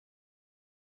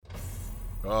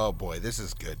Oh boy, this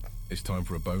is good. It's time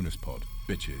for a bonus pod,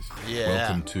 bitches. Yeah.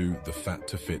 Welcome to the Fat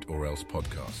to Fit or Else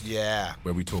podcast. Yeah.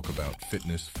 Where we talk about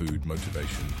fitness, food,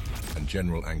 motivation, and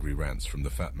general angry rants from the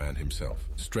fat man himself,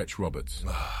 Stretch Roberts.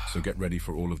 So get ready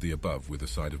for all of the above with a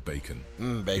side of bacon.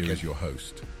 Bacon. Here is your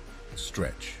host,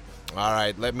 Stretch. All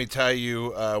right, let me tell you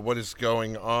what is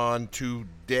going on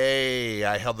today.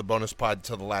 I held the bonus pod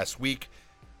till the last week.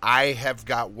 I have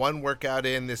got one workout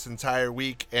in this entire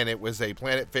week, and it was a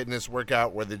Planet Fitness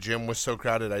workout where the gym was so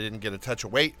crowded I didn't get a touch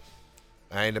of weight.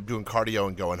 I ended up doing cardio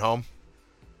and going home,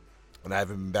 and I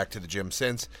haven't been back to the gym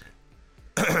since.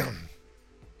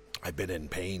 I've been in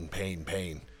pain.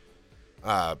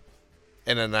 And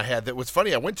then I had that. What's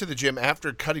funny, I went to the gym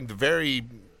after cutting the very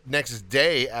next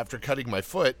day after cutting my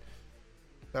foot.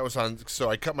 That was on, so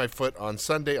I cut my foot on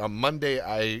Sunday. On Monday,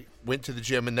 I went to the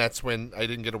gym, and that's when I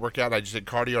didn't get a workout. I just did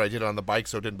cardio. I did it on the bike,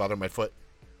 so it didn't bother my foot.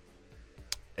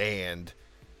 And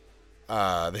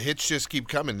the hits just keep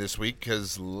coming this week,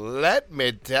 because let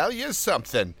me tell you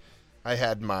something. I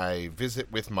had my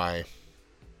visit with my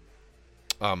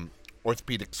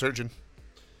orthopedic surgeon.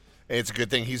 And it's a good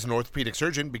thing he's an orthopedic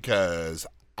surgeon, because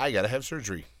I got to have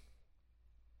surgery.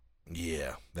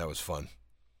 Yeah, that was fun.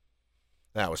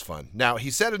 That was fun. Now, he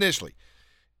said initially,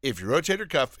 if your rotator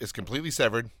cuff is completely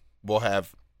severed, we'll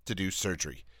have to do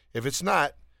surgery. If it's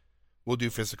not, we'll do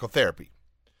physical therapy.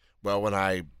 Well, when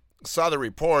I saw the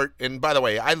report, and by the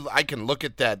way, I can look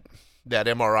at that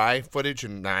MRI footage,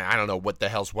 and I don't know what the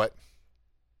hell's what.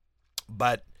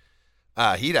 But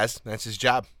he does. That's his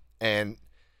job. And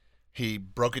he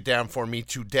broke it down for me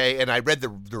today, and I read the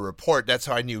report. That's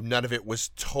how I knew none of it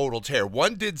was total tear.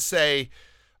 One did say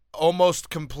almost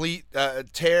complete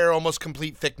tear, almost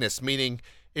complete thickness, meaning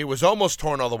it was almost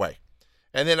torn all the way.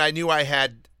 And then I knew I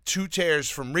had 2 tears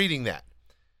from reading that.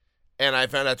 And I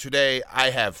found out today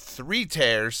I have 3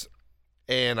 tears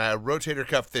and a rotator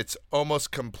cuff that's almost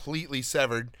completely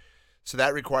severed. So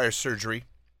that requires surgery.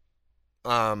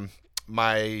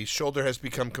 My shoulder has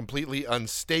become completely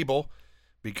unstable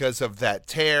because of that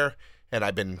tear, and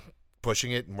I've been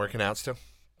pushing it and working out still.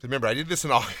 Remember, I did this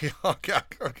in August.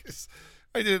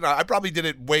 I probably did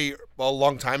it a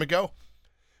long time ago,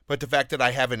 but the fact that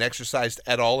I haven't exercised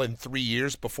at all in 3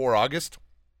 years before August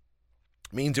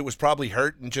means it was probably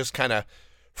hurt and just kind of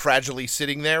fragilely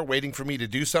sitting there waiting for me to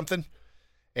do something.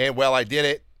 And well, I did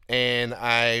it, and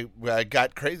I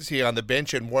got crazy on the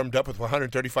bench and warmed up with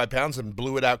 135 pounds and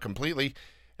blew it out completely.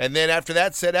 And then after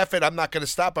that, said, F it, I'm not going to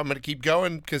stop. I'm going to keep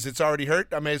going because it's already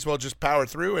hurt. I may as well just power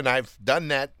through, and I've done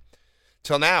that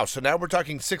till now. So now we're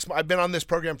talking 6 months. I've been on this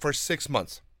program for 6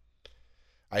 months.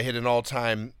 I hit an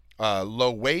all-time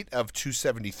low weight of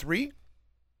 273.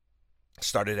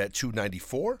 Started at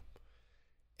 294.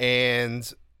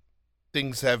 And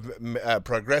things have,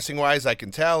 progressing-wise, I can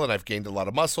tell, and I've gained a lot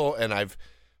of muscle, and I've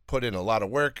put in a lot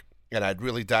of work, and I'd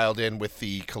really dialed in with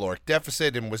the caloric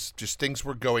deficit, and things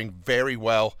were going very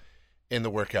well in the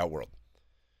workout world.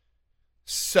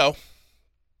 So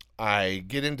I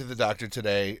get into the doctor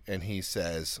today, and he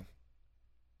says,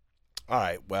 all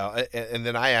right, well, and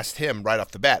then I asked him right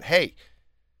off the bat, hey,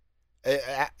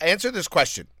 answer this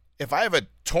question. If I have a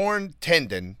torn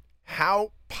tendon,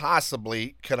 how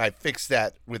possibly can I fix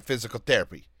that with physical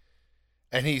therapy?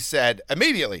 And he said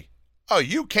immediately, oh,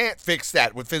 you can't fix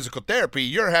that with physical therapy.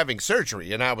 You're having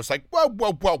surgery. And I was like, whoa.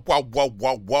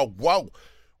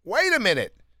 Wait a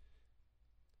minute.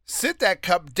 Sit that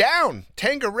cup down,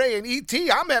 Tangeray and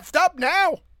E.T. I'm effed up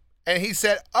now. And he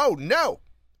said, oh, no,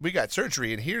 we got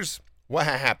surgery, and here's what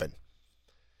happened.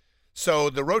 So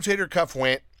the rotator cuff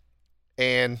went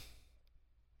and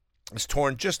it's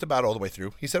torn just about all the way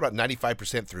through. He said about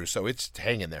 95% through, so it's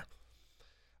hanging there.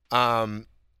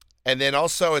 And then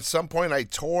also at some point I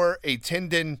tore a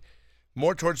tendon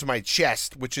more towards my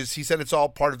chest, which is, he said it's all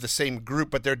part of the same group,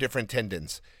 but they're different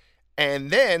tendons. And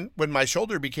then when my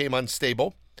shoulder became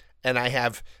unstable, and I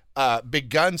have big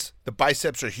guns, the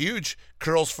biceps are huge,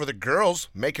 curls for the girls,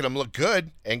 making them look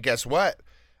good. And guess what?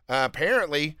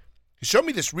 Apparently, he showed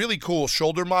me this really cool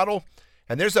shoulder model,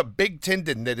 and there's a big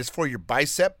tendon that is for your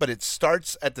bicep, but it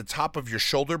starts at the top of your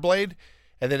shoulder blade,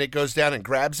 and then it goes down and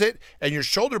grabs it. And your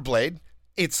shoulder blade,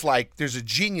 it's like there's a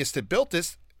genius that built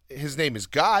this. His name is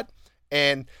God,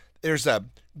 and there's a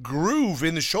groove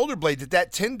in the shoulder blade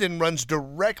that tendon runs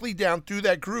directly down through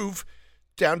that groove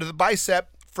down to the bicep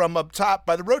from up top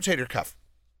by the rotator cuff.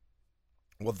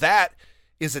 Well, that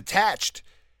is attached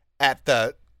at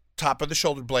the top of the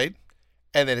shoulder blade,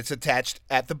 and then it's attached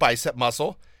at the bicep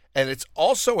muscle, and it's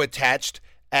also attached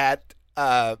at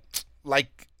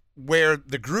like where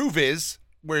the groove is,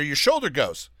 where your shoulder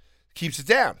goes. Keeps it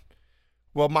down.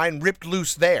 Well, mine ripped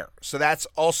loose there, so that's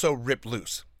also ripped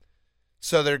loose.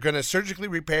 So they're going to surgically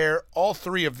repair all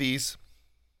 3 of these,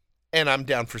 and I'm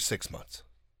down for 6 months.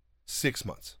 6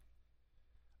 months.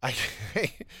 I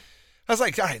was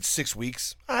like, all right, 6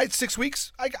 weeks. All right, 6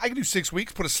 weeks. I can do 6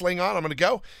 weeks, put a sling on, I'm going to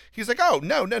go. He's like, oh,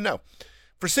 no.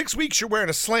 For 6 weeks, you're wearing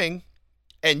a sling,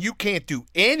 and you can't do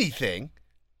anything,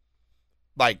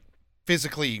 like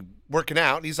physically working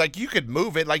out. And he's like, you could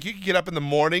move it. Like, you could get up in the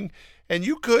morning, and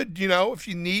you could, if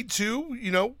you need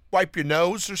to, wipe your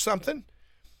nose or something.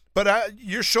 But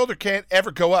your shoulder can't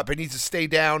ever go up. It needs to stay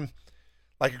down,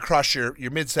 like across your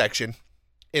midsection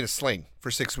in a sling for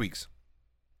 6 weeks.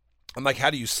 I'm like, how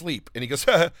do you sleep? And he goes,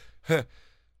 I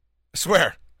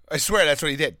swear that's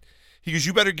what he did. He goes,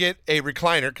 you better get a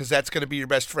recliner because that's going to be your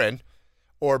best friend,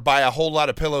 or buy a whole lot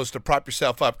of pillows to prop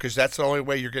yourself up because that's the only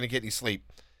way you're going to get any sleep.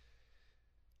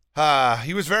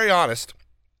 He was very honest.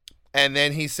 And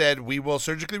then he said, we will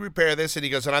surgically repair this. And he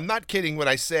goes, and I'm not kidding when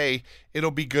I say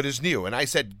it'll be good as new. And I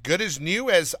said, good as new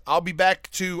as I'll be back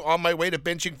to on my way to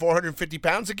benching 450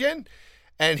 pounds again?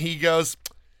 And he goes,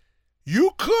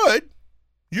 you could.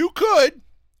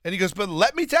 And he goes, but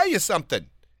let me tell you something.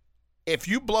 If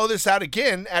you blow this out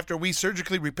again after we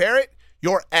surgically repair it,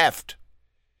 you're effed.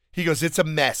 He goes, it's a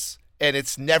mess, and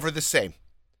it's never the same.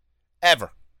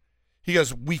 Ever. He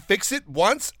goes, we fix it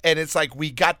once, and it's like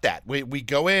we got that. We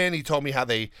go in. He told me how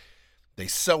they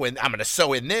sew in. I'm going to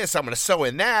sew in this. I'm going to sew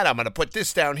in that. I'm going to put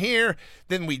this down here.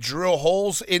 Then we drill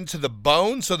holes into the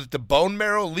bone so that the bone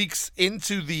marrow leaks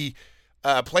into the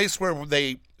place where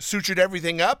they sutured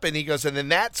everything up. And he goes, and then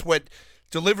that's what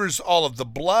delivers all of the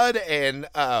blood and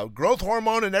growth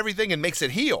hormone and everything and makes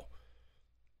it heal.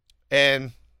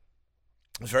 And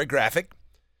it's very graphic.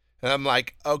 And I'm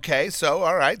like, okay, so,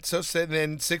 all right. So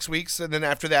then 6 weeks, and then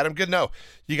after that, I'm good. No,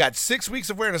 you got 6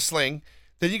 weeks of wearing a sling.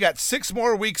 Then you got 6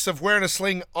 more weeks of wearing a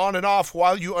sling on and off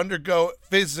while you undergo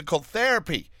physical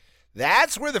therapy.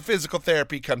 That's where the physical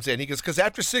therapy comes in. He goes, because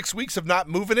after 6 weeks of not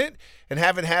moving it and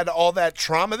haven't had all that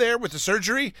trauma there with the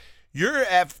surgery, you're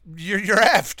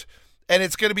effed. And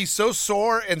it's going to be so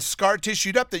sore and scar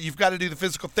tissued up that you've got to do the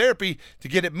physical therapy to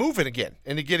get it moving again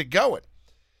and to get it going.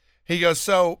 He goes,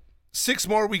 so 6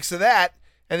 more weeks of that.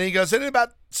 And then he goes,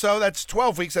 so that's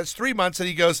 12 weeks. That's 3 months. And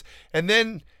he goes, and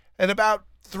then in about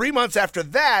 3 months after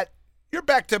that, you're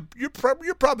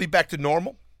probably back to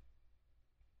normal.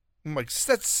 I'm like,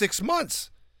 that's 6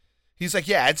 months. He's like,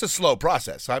 yeah, it's a slow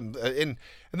process. And then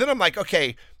I'm like,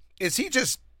 okay, is he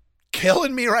just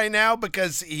killing me right now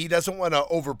because he doesn't want to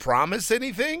overpromise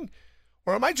anything?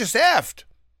 Or am I just effed?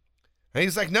 And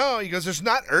he's like, no. He goes, it's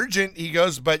not urgent. He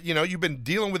goes, but, you've been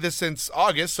dealing with this since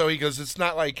August. So he goes, it's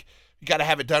not like you got to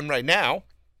have it done right now.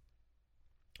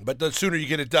 But the sooner you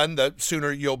get it done, the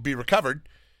sooner you'll be recovered.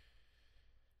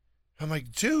 I'm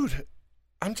like, dude,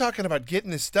 I'm talking about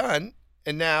getting this done.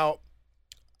 And now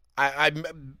I'm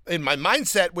in my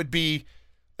mindset would be,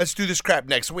 let's do this crap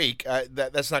next week.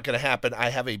 That's not going to happen. I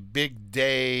have a big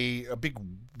day, a big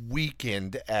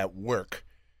weekend at work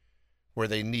where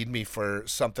they need me for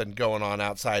something going on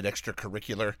outside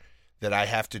extracurricular that I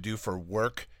have to do for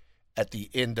work at the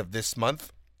end of this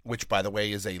month, which, by the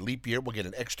way, is a leap year. We'll get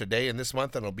an extra day in this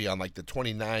month, and it'll be on like the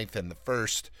 29th and the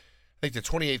 1st. I think the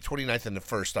 28th, 29th, and the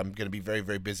 1st. I'm going to be very,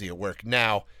 very busy at work.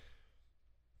 Now,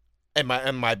 and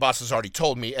my boss has already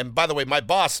told me, and by the way, my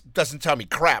boss doesn't tell me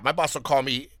crap. My boss will call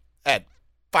me at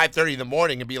 5:30 in the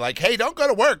morning and be like, hey, don't go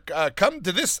to work. Come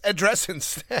to this address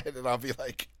instead. And I'll be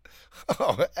like,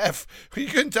 oh, F, you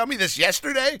couldn't tell me this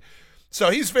yesterday? So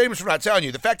he's famous for not telling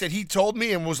you. The fact that he told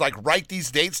me and was like, write these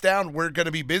dates down, we're going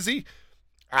to be busy,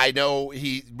 I know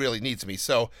he really needs me.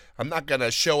 So I'm not going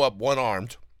to show up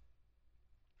one-armed.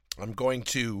 I'm going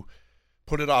to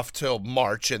put it off till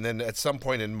March, and then at some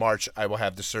point in March, I will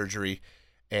have the surgery.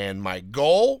 And my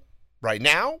goal right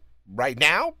now,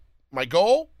 my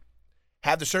goal,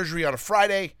 have the surgery on a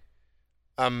Friday,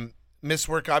 miss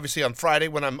work obviously on Friday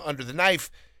when I'm under the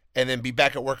knife, and then be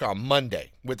back at work on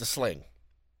Monday with the sling.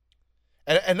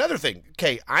 And another thing,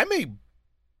 okay, I'm a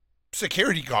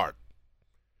security guard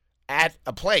at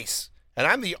a place, and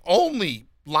I'm the only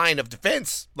line of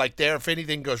defense like there if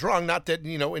anything goes wrong. Not that,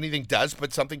 anything does,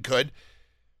 but something could.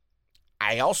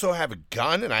 I also have a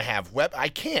gun and I have I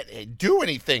can't do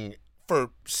anything for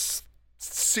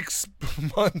 6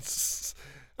 months.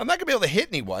 I'm not going to be able to hit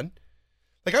anyone.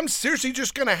 Like, I'm seriously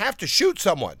just going to have to shoot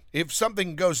someone if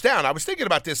something goes down. I was thinking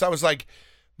about this. I was like,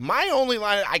 my only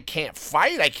line, I can't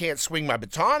fight. I can't swing my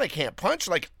baton. I can't punch.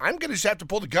 Like, I'm going to just have to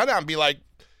pull the gun out and be like,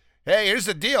 hey, here's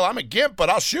the deal. I'm a gimp, but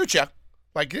I'll shoot you.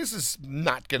 Like, this is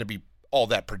not going to be all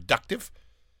that productive.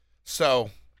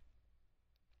 So,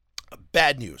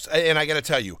 bad news. And I got to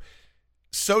tell you,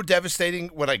 so devastating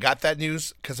when I got that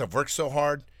news because I've worked so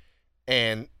hard.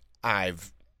 And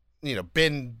I've,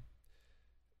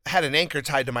 had an anchor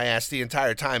tied to my ass the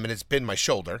entire time, and it's been my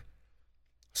shoulder.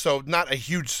 So not a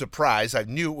huge surprise. I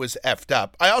knew it was effed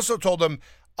up. I also told him,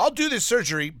 I'll do this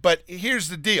surgery, but here's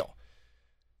the deal.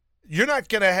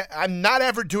 I'm not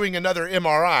ever doing another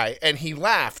MRI. And he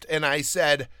laughed, and I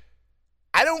said,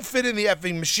 I don't fit in the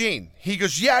effing machine. He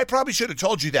goes, yeah, I probably should have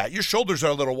told you that. Your shoulders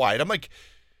are a little wide. I'm like,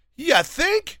 you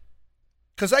think?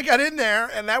 Because I got in there,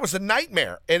 and that was a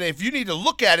nightmare. And if you need to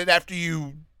look at it after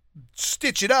you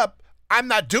stitch it up, I'm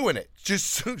not doing it.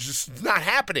 Just not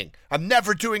happening. I'm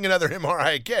never doing another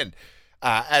MRI again.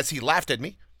 As he laughed at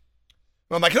me.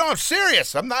 I'm like, no, I'm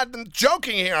serious. I'm not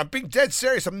joking here. I'm being dead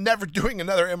serious. I'm never doing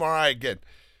another MRI again.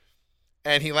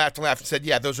 And he laughed and said,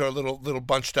 yeah, those are a little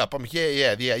bunched up. I'm like,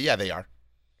 yeah, they are.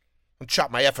 I'll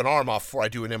chop my effing arm off before I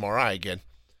do an MRI again.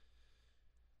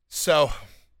 So,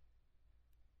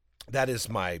 that is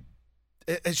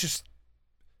it's just,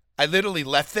 I literally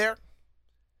left there.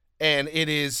 And it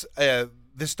is,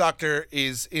 this doctor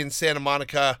is in Santa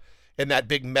Monica in that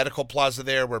big medical plaza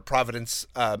there where Providence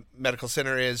Medical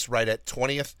Center is, right at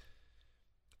 20th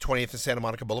and Santa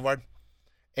Monica Boulevard.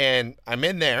 And I'm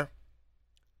in there,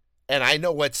 and I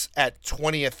know what's at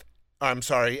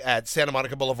at Santa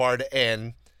Monica Boulevard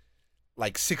and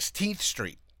like 16th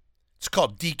Street. It's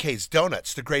called DK's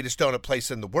Donuts, the greatest donut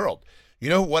place in the world. You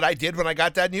know what I did when I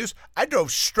got that news? I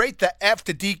drove straight the F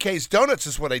to DK's Donuts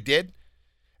is what I did.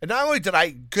 And not only did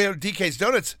I go to DK's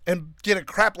Donuts and get a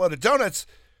crap load of donuts,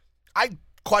 I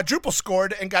quadruple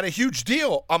scored and got a huge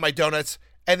deal on my donuts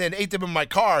and then ate them in my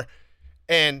car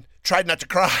and tried not to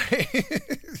cry.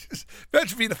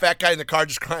 Imagine being a fat guy in the car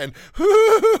just crying,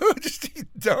 just eating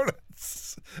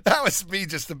donuts. That was me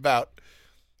just about.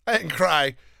 I didn't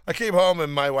cry. I came home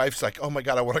and my wife's like, oh my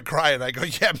God, I want to cry. And I go,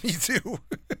 yeah, me too.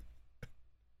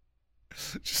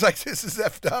 She's like, this is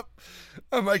effed up.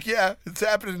 I'm like, yeah, it's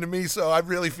happening to me, so I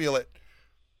really feel it.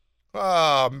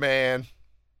 Oh, man.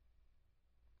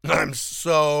 I'm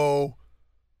so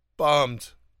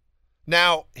bummed.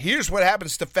 Now, here's what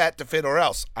happens to Fat to Fit or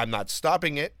Else. I'm not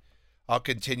stopping it. I'll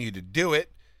continue to do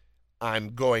it.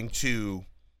 I'm going to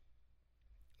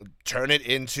turn it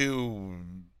into,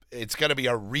 it's going to be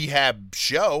a rehab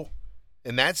show.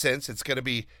 In that sense, it's going to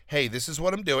be, hey, this is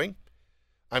what I'm doing.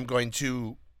 I'm going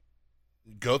to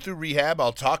go through rehab.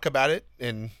 I'll talk about it,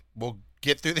 and we'll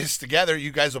get through this together.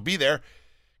 You guys will be there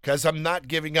because I'm not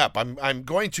giving up. I'm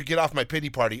going to get off my pity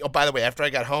party. Oh, by the way, after I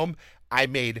got home, I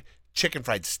made chicken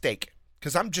fried steak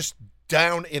because I'm just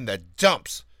down in the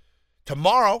dumps.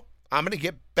 Tomorrow, I'm going to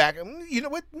get back. You know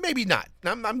what? Maybe not.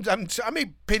 I may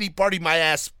pity party my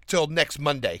ass till next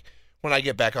Monday when I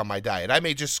get back on my diet. I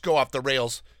may just go off the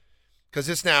rails because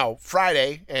it's now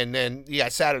Friday and then,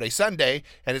 Saturday, Sunday,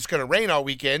 and it's going to rain all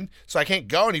weekend, so I can't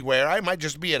go anywhere. I might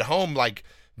just be at home, like,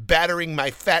 battering my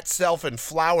fat self in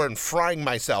flour and frying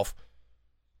myself.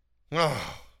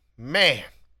 Oh, man.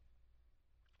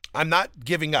 I'm not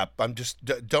giving up. I'm just,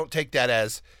 don't take that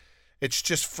as, it's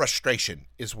just frustration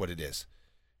is what it is.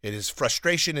 It is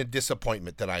frustration and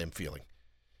disappointment that I am feeling.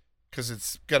 Because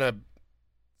it's going to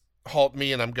halt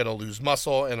me, and I'm going to lose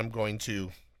muscle, and I'm going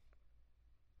to...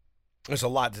 There's a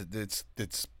lot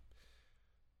that's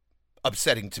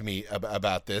upsetting to me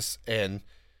about this, and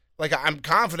like I'm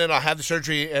confident I'll have the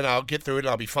surgery and I'll get through it and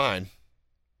I'll be fine.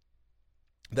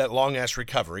 That long-ass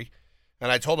recovery.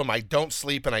 And I told him I don't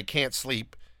sleep and I can't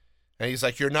sleep. And he's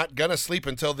like, you're not going to sleep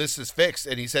until this is fixed.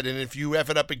 And he said, and if you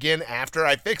F it up again after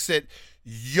I fix it,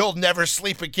 you'll never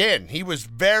sleep again. He was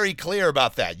very clear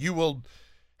about that. You will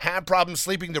have problems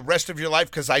sleeping the rest of your life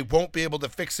because I won't be able to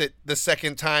fix it the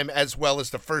second time as well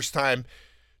as the first time.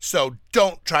 So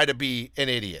don't try to be an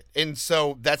idiot. And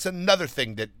so that's another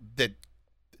thing that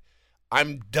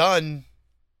I'm done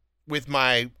with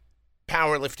my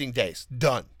powerlifting days.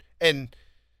 Done. And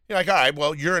you're like, all right,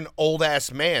 well, you're an old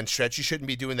ass man, Stretch. You shouldn't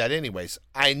be doing that anyways.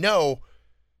 I know,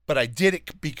 but I did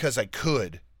it because I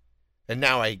could. And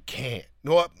now I can't. You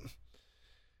know what?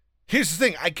 Here's the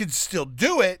thing. I could still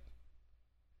do it.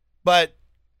 But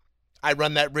I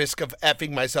run that risk of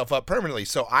effing myself up permanently.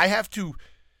 So I have to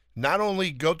not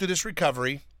only go through this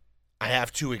recovery, I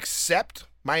have to accept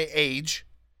my age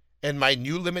and my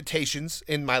new limitations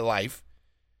in my life,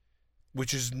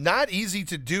 which is not easy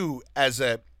to do as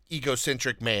a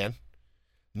egocentric man,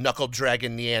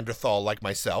 knuckle-dragging Neanderthal like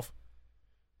myself.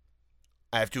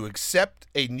 I have to accept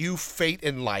a new fate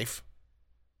in life.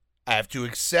 I have to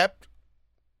accept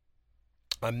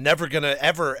I'm never going to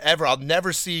ever, I'll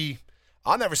never see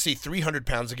 300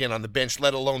 pounds again on the bench,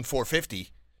 let alone 450.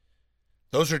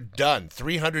 Those are done.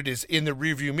 300 is in the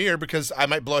rearview mirror because I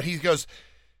might blow it. He goes,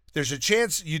 there's a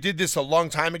chance you did this a long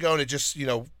time ago and it just,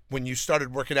 when you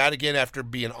started working out again after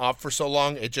being off for so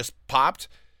long, it just popped.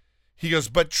 He goes,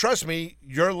 but trust me,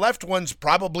 your left one's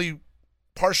probably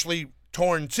partially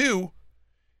torn too,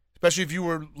 especially if you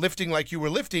were lifting like you were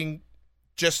lifting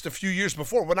just a few years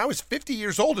before. When I was 50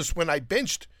 years old is when I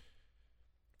benched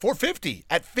 450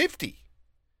 at 50.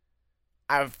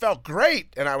 I felt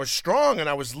great, and I was strong, and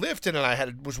I was lifting, and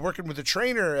I was working with a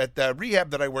trainer at the rehab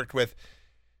that I worked with,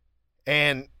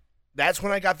 and that's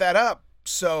when I got that up.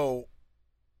 So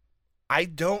I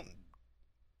don't,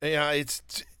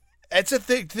 it's a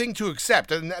thing to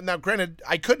accept. And now, granted,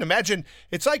 I couldn't imagine.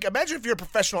 It's like, imagine if you're a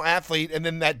professional athlete, and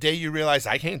then that day you realize,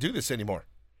 I can't do this anymore.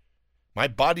 My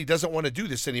body doesn't want to do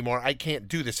this anymore. I can't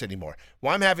do this anymore.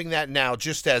 Well, I'm having that now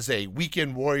just as a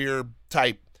weekend warrior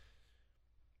type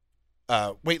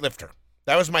weightlifter.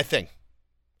 That was my thing.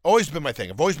 Always been my thing.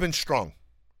 I've always been strong.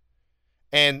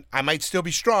 And I might still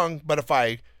be strong, but if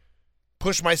I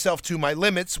push myself to my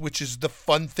limits, which is the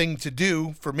fun thing to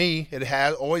do for me,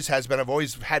 always has been. I've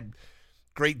always had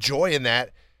great joy in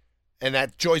that, and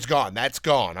that joy's gone. That's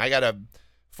gone. I got to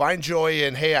find joy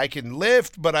in, hey, I can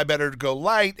lift, but I better go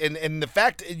light. And the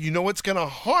fact, you know what's going to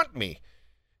haunt me?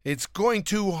 It's going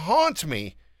to haunt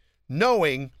me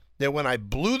knowing that when I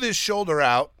blew this shoulder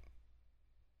out,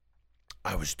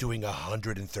 I was doing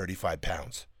 135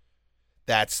 pounds.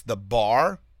 That's the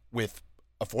bar with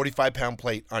a 45-pound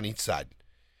plate on each side.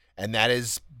 And that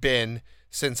has been,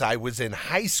 since I was in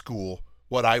high school,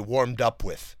 what I warmed up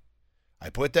with.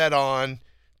 I put that on,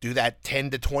 do that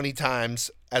 10 to 20 times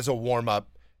as a warm-up,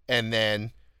 and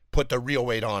then put the real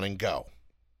weight on and go.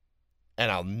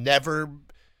 And I'll never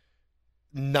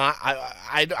not,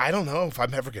 I don't know if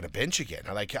I'm ever going to bench again.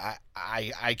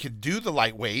 I could do the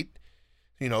lightweight.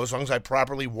 As long as I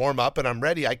properly warm up and I'm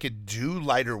ready, I could do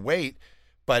lighter weight.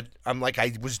 But I'm like,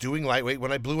 I was doing lightweight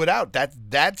when I blew it out.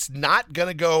 That's not going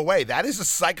to go away. That is a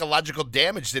psychological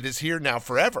damage that is here now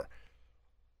forever.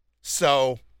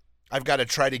 So I've got to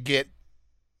try to get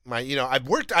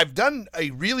I've done a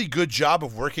really good job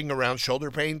of working around shoulder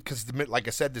pain because, like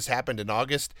I said, this happened in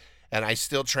August and I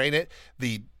still train it.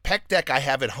 The pec deck I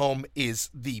have at home is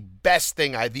the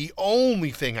the only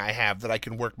thing I have that I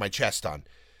can work my chest on.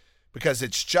 Because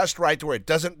it's just right to where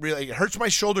it hurts my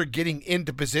shoulder getting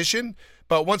into position,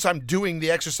 but once I'm doing the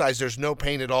exercise, there's no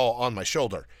pain at all on my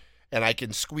shoulder. And I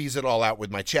can squeeze it all out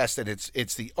with my chest, and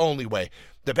it's the only way.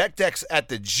 The pec decks at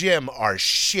the gym are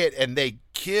shit, and they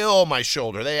kill my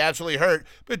shoulder. They absolutely hurt.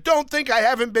 But don't think I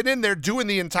haven't been in there doing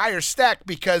the entire stack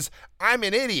because I'm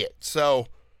an idiot. So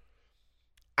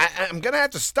I'm going to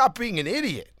have to stop being an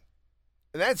idiot.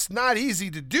 And that's not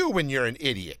easy to do when you're an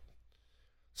idiot.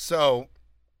 So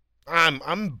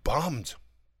I'm bummed.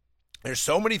 There's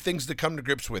so many things to come to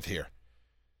grips with here.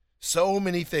 So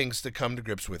many things to come to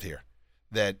grips with here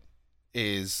that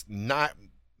is not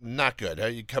good.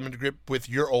 You coming to grip with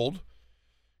you're old.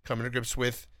 Coming to grips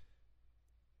with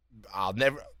I'm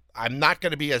not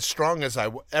going to be as strong as I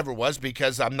ever was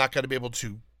because I'm not going to be able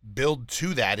to build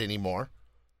to that anymore.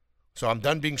 So I'm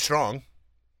done being strong,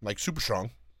 like super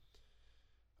strong.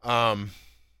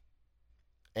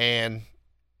 And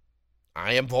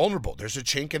I am vulnerable. There's a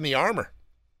chink in the armor.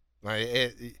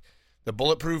 The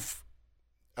bulletproof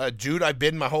dude I've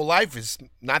been my whole life is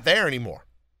not there anymore.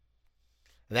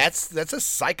 And that's a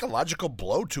psychological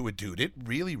blow to a dude. It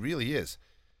really, really is.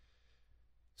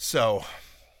 So,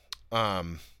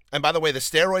 and by the way, the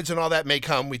steroids and all that may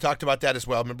come. We talked about that as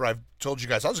well. Remember, I've told you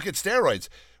guys, I'll just get steroids.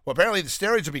 Well, apparently the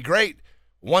steroids will be great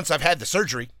once I've had the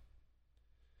surgery.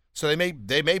 So they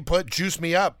may juice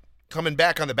me up coming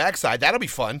back on the backside. That'll be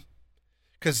fun.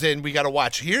 Because then we got to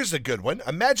watch. Here's a good one.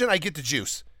 Imagine I get the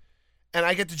juice. And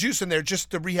I get the juice in there just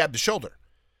to rehab the shoulder.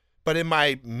 But in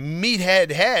my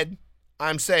meathead head,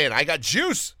 I'm saying, I got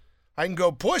juice. I can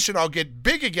go push and I'll get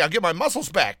big again. I'll get my muscles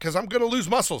back because I'm going to lose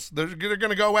muscles. They're going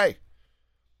to go away.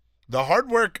 The hard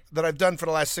work that I've done for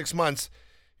the last 6 months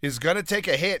is going to take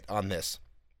a hit on this.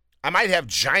 I might have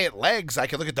giant legs. I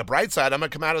can look at the bright side. I'm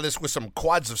going to come out of this with some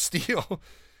quads of steel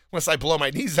unless I blow my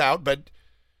knees out. But,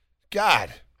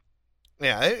 God.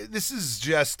 Yeah, this is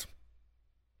just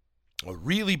a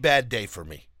really bad day for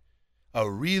me. A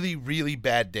really, really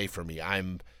bad day for me. I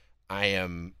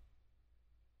am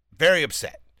very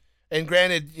upset. And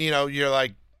granted, you're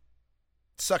like,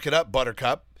 suck it up,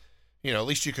 buttercup. At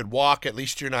least you could walk. At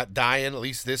least you're not dying. At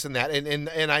least this and that.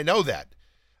 And I know that.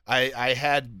 I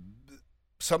had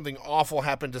something awful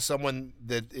happen to someone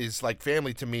that is like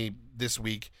family to me this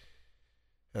week.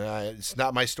 It's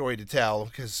not my story to tell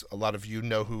because a lot of you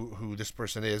know who this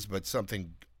person is, but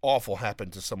something awful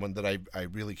happened to someone that I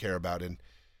really care about, and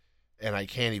I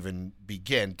can't even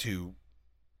begin to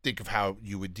think of how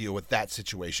you would deal with that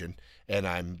situation, and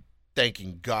I'm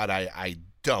thanking God I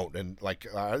don't. And like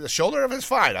the shoulder of it's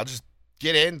fine. I'll just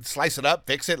get in, slice it up,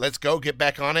 fix it. Let's go. Get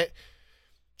back on it.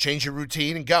 Change your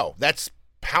routine and go. That's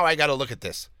how I got to look at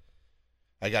this.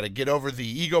 I got to get over the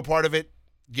ego part of it,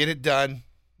 get it done,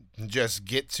 and just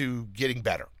get to getting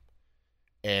better.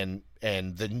 And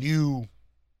the new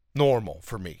normal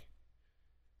for me.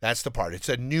 That's the part. It's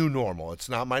a new normal. It's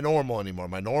not my normal anymore.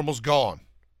 My normal's gone.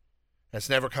 That's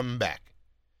never coming back.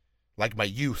 Like my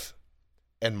youth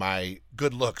and my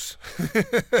good looks.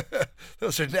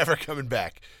 Those are never coming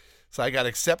back. So I got to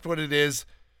accept what it is.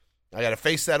 I got to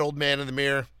face that old man in the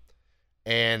mirror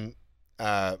and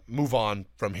move on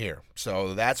from here.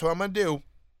 So that's what I'm going to do.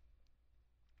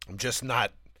 I'm just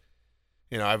not,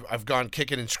 I've gone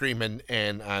kicking and screaming,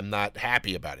 and I'm not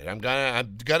happy about it. I'm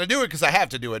gonna do it because I have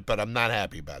to do it, but I'm not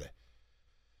happy about it.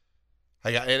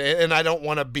 And I don't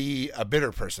want to be a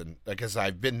bitter person because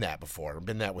I've been that before. I've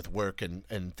been that with work and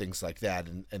things like that,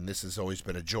 and this has always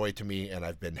been a joy to me, and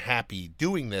I've been happy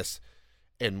doing this.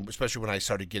 And especially when I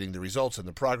started getting the results and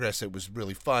the progress, it was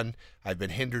really fun. I've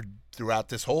been hindered throughout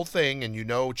this whole thing,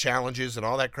 and challenges and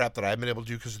all that crap that I haven't been able to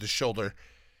do because of the shoulder.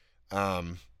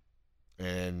 And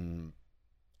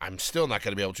I'm still not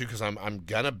going to be able to because I'm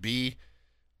gonna be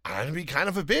kind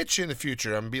of a bitch in the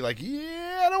future. I'm gonna be like,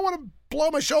 yeah, I don't want to blow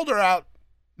my shoulder out.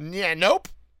 Yeah, nope.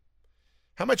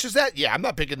 How much is that? Yeah, I'm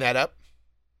not picking that up.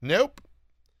 Nope.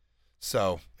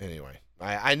 So anyway,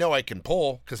 I know I can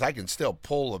pull because I can still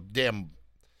pull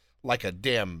like a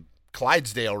damn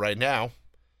Clydesdale right now.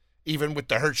 Even with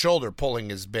the hurt shoulder, pulling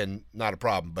has been not a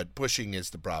problem, but pushing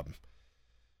is the problem.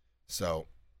 So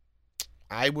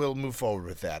I will move forward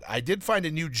with that. I did find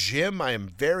a new gym I am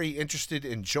very interested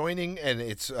in joining, and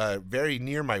it's very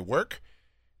near my work,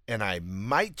 and I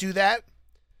might do that.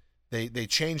 They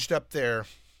changed up their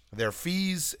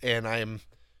fees, and I am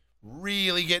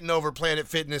really getting over Planet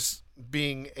Fitness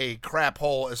being a crap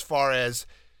hole as far as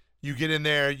you get in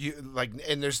there,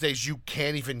 and there's days you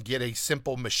can't even get a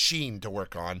simple machine to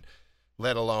work on,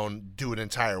 let alone do an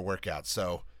entire workout.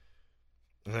 So,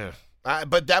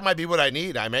 but that might be what I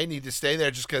need. I may need to stay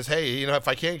there just because, hey, if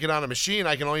I can't get on a machine,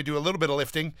 I can only do a little bit of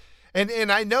lifting.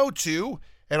 And I know, too,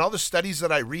 and all the studies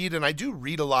that I read, and I do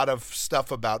read a lot of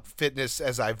stuff about fitness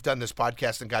as I've done this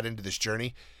podcast and got into this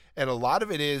journey, and a lot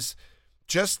of it is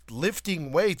just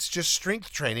lifting weights, just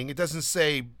strength training. It doesn't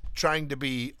say trying to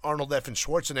be Arnold F.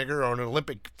 Schwarzenegger or an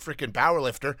Olympic freaking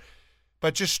powerlifter,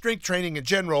 but just strength training in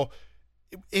general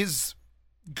is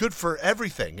good for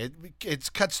everything.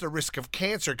 It cuts the risk of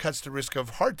cancer, cuts the risk of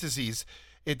heart disease.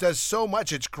 It does so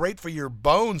much. It's great for your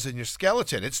bones and your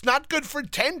skeleton. It's not good for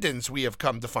tendons, we have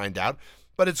come to find out,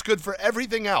 but it's good for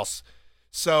everything else.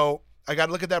 So I got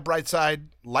to look at that bright side,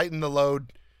 lighten the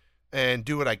load, and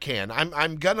do what I can.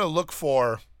 I'm going to look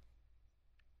for,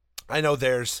 I know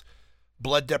there's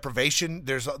blood deprivation.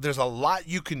 There's a lot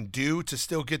you can do to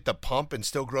still get the pump and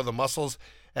still grow the muscles,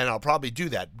 and I'll probably do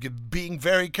that. Being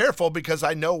very careful because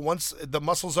I know once the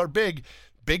muscles are big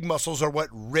muscles are what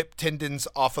rip tendons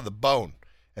off of the bone,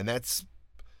 and that's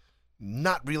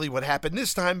not really what happened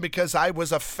this time because I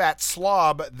was a fat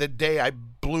slob the day I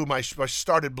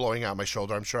started blowing out my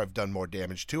shoulder. I'm sure I've done more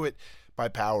damage to it by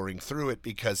powering through it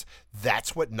because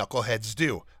that's what knuckleheads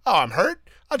do. Oh, I'm hurt?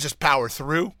 I'll just power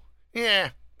through.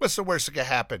 Yeah. What's the worst that could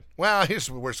happen? Well, here's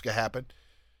the worst that could happen.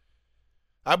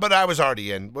 But I was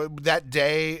already in. That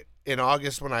day in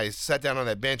August when I sat down on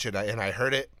that bench and I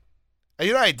heard it. And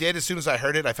you know what I did as soon as I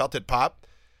heard it? I felt it pop.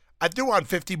 I threw on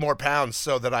 50 more pounds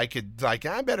so that I could, I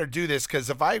better do this because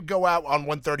if I go out on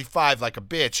 135 like a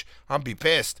bitch, I'm be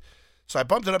pissed. So I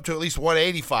bumped it up to at least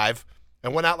 185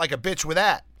 and went out like a bitch with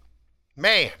that.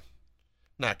 Man,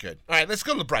 not good. All right, let's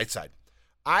go to the bright side.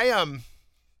 I am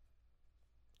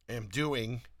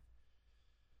doing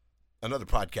another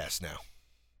podcast now,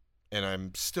 and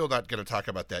I'm still not going to talk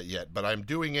about that yet, but I'm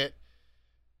doing it,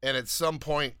 and at some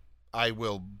point I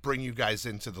will bring you guys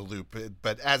into the loop,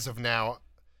 but as of now,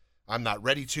 I'm not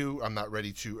ready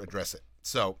to address it.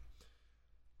 So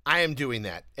I am doing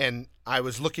that, and I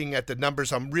was looking at the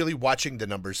numbers. I'm really watching the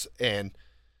numbers, and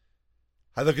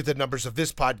I look at the numbers of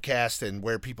this podcast and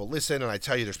where people listen, and I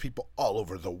tell you there's people all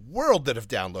over the world that have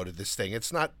downloaded this thing.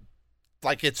 It's not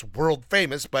like it's world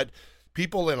famous, but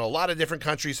people in a lot of different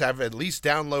countries have at least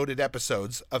downloaded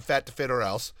episodes of Fat to Fit or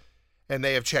Else, and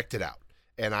they have checked it out.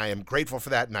 And I am grateful for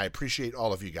that, and I appreciate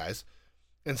all of you guys.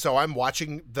 And so I'm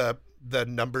watching the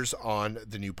numbers on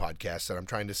the new podcast, and I'm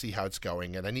trying to see how it's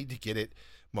going, and I need to get it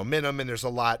momentum, and there's a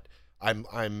lot I'm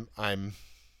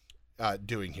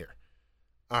doing here.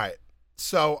 All right.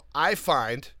 So I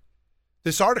find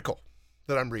this article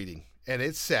that I'm reading, and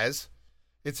it says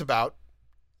it's about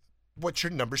what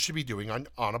your numbers should be doing on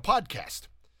a podcast.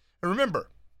 And remember,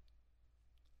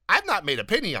 I've not made a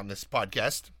penny on this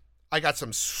podcast. I got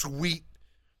some sweet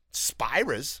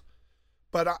Spiras,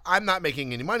 but I'm not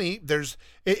making any money.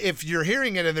 If you're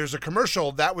hearing it and there's a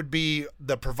commercial, that would be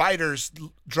the providers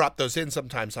drop those in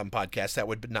sometimes on podcasts. That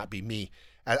would not be me.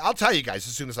 And I'll tell you guys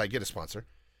as soon as I get a sponsor,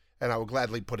 and I will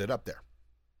gladly put it up there.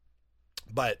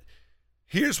 But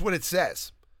here's what it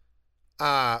says.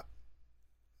 The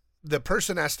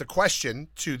person asked a question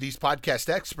to these podcast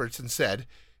experts and said,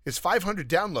 is 500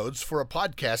 downloads for a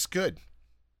podcast good?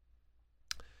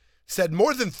 Said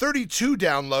more than 32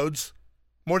 downloads,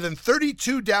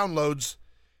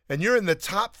 and you're in the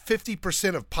top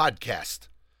 50% of podcast.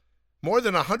 More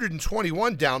than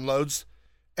 121 downloads,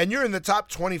 and you're in the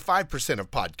top 25%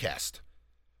 of podcast.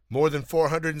 More than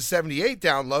 478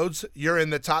 downloads, you're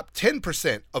in the top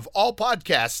 10% of all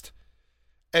podcast.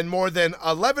 And more than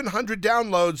 1,100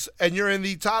 downloads, and you're in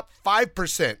the top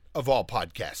 5% of all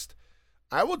podcast.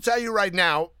 I will tell you right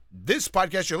now, this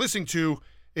podcast you're listening to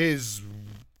is,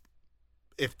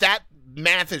 if that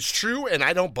math is true, and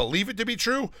I don't believe it to be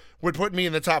true, would put me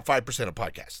in the top 5% of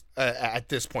podcasts at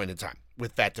this point in time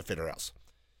with Fat to Fit or Else.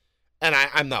 And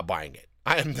I'm not buying it.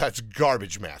 That's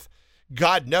garbage math.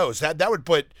 God knows that would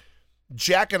put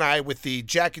Jack and I with the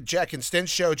Jack and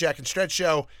Stretch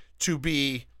show to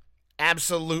be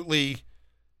absolutely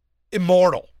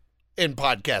immortal in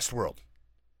podcast world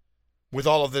with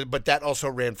all of but that also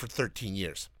ran for 13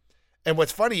 years. And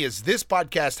what's funny is this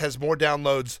podcast has more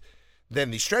downloads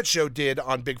than the Stretch Show did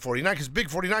on Big 49, because Big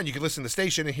 49, you can listen to the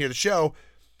station and hear the show,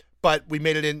 but we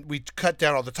cut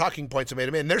down all the talking points and made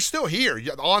them in. They're still here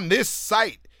on this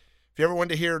site. If you ever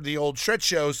wanted to hear the old Stretch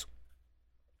shows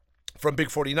from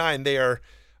Big 49, they are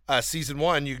season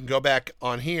 1. You can go back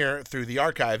on here through the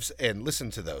archives and listen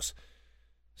to those.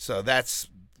 So that's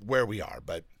where we are.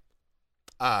 But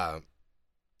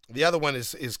the other one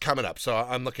is coming up, so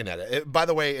I'm looking at it. By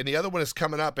the way, and the other one is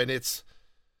coming up, and it's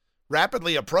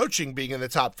rapidly approaching being in the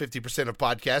top 50% of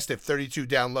podcast. If 32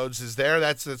 downloads is there,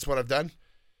 that's what I've done.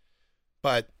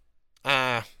 But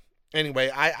anyway,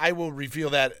 I will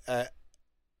reveal that.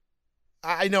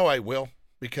 I know I will,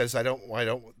 because I don't.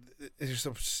 It's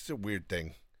just a weird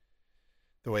thing,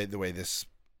 the way this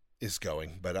is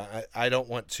going. But I don't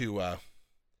want to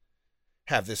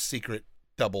have this secret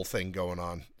double thing going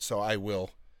on. So I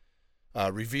will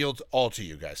reveal all to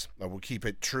you guys. I will keep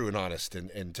it true and honest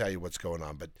and tell you what's going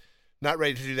on. But not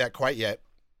ready to do that quite yet.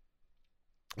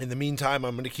 In the meantime,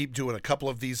 I'm going to keep doing a couple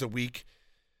of these a week.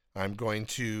 I'm going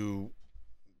to,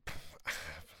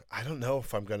 I don't know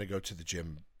if I'm going to go to the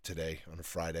gym today on a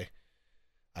Friday.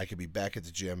 I could be back at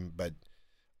the gym, but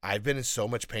I've been in so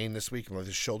much pain this week.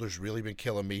 The shoulder's really been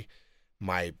killing me.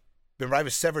 I have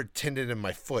a severed tendon in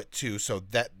my foot too, so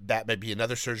that may be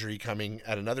another surgery coming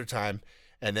at another time.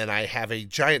 And then I have a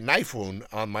giant knife wound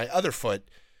on my other foot,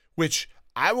 which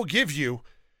I will give you,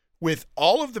 with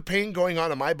all of the pain going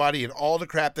on in my body and all the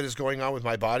crap that is going on with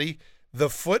my body, the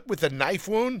foot with the knife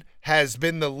wound has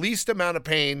been the least amount of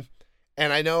pain.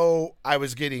 And I know I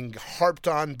was getting harped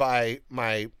on by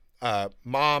my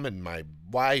mom and my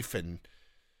wife and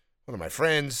one of my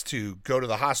friends to go to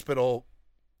the hospital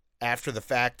after the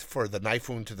fact for the knife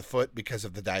wound to the foot because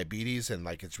of the diabetes, and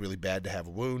like it's really bad to have a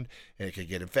wound and it could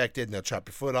get infected and they'll chop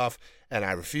your foot off. And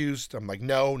I refused. I'm like,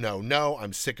 no.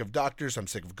 I'm sick of doctors. I'm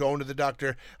sick of going to the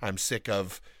doctor. I'm sick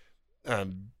of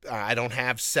I don't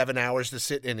have 7 hours to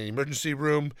sit in an emergency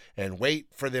room and wait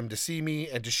for them to see me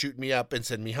and to shoot me up and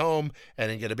send me home and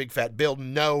then get a big fat bill.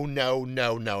 No.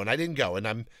 And I didn't go, and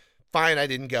I'm fine. I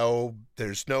didn't go.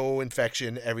 There's no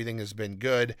infection. Everything has been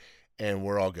good. And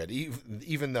we're all good.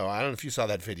 Even though, I don't know if you saw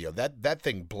that video, that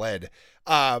thing bled.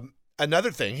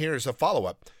 Another thing, here's a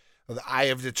follow-up. I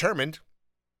have determined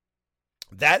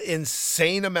that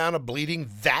insane amount of bleeding,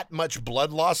 that much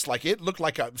blood loss, like it looked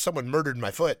like someone murdered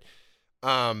my foot.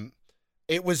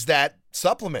 It was that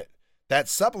supplement. That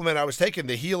supplement I was taking,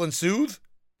 the Heal and Soothe,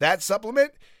 that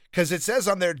supplement, because it says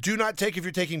on there, do not take if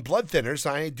you're taking blood thinners.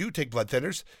 I do take blood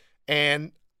thinners,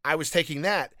 and I was taking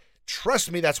that.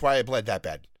 Trust me, that's why I bled that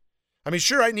bad. I mean,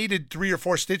 sure, I needed 3 or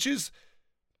 4 stitches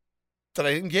that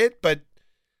I didn't get, but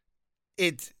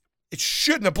it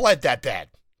shouldn't have bled that bad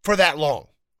for that long.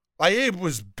 Like, it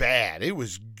was bad. It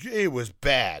was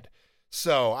bad.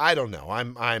 So I don't know.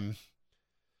 I'm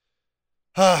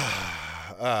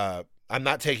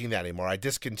not taking that anymore. I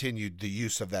discontinued the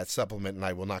use of that supplement, and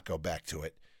I will not go back to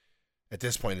it. At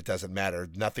this point, it doesn't matter.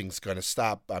 Nothing's going to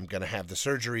stop. I'm going to have the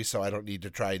surgery, so I don't need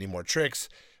to try any more tricks.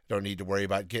 Don't need to worry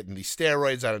about getting these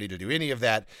steroids. I don't need to do any of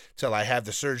that till I have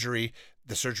the surgery.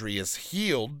 The surgery is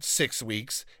healed 6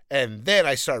 weeks, and then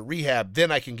I start rehab.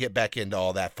 Then I can get back into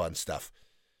all that fun stuff.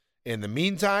 In the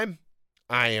meantime,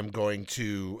 I am going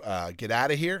to get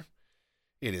out of here.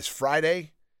 It is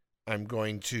Friday. I'm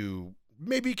going to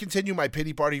maybe continue my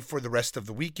pity party for the rest of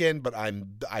the weekend, but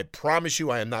I promise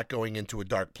you I am not going into a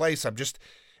dark place. I'm just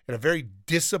in a very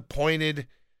disappointed,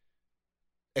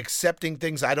 accepting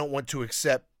things I don't want to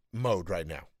accept mode right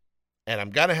now. And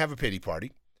I'm going to have a pity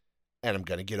party, and I'm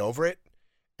going to get over it.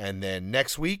 And then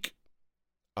next week,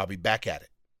 I'll be back at it.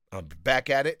 I'll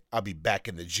be back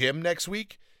in the gym next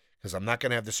week because I'm not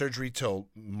going to have the surgery till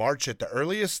March at the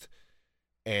earliest.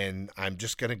 And I'm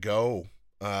just going to go,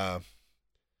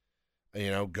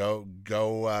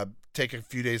 take a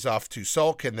few days off to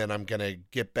sulk, and then I'm going to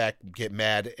get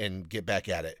mad, and get back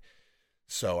at it.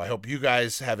 So I hope you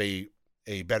guys have a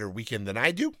better weekend than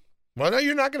I do. Well, no,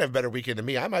 you're not going to have a better weekend than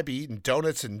me. I might be eating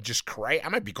donuts and I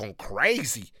might be going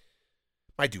crazy.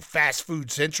 Might do fast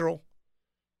food central.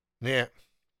 Yeah.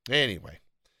 Anyway,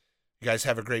 you guys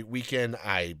have a great weekend.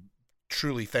 I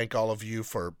truly thank all of you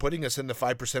for putting us in the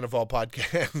 5% of all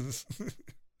podcasts.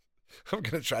 I'm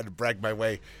going to try to brag my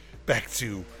way back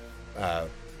to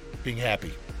being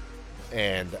happy.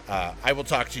 And I will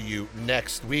talk to you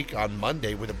next week on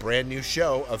Monday with a brand new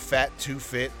show of Fat to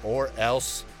Fit or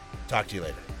Else. Talk to you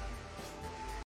later.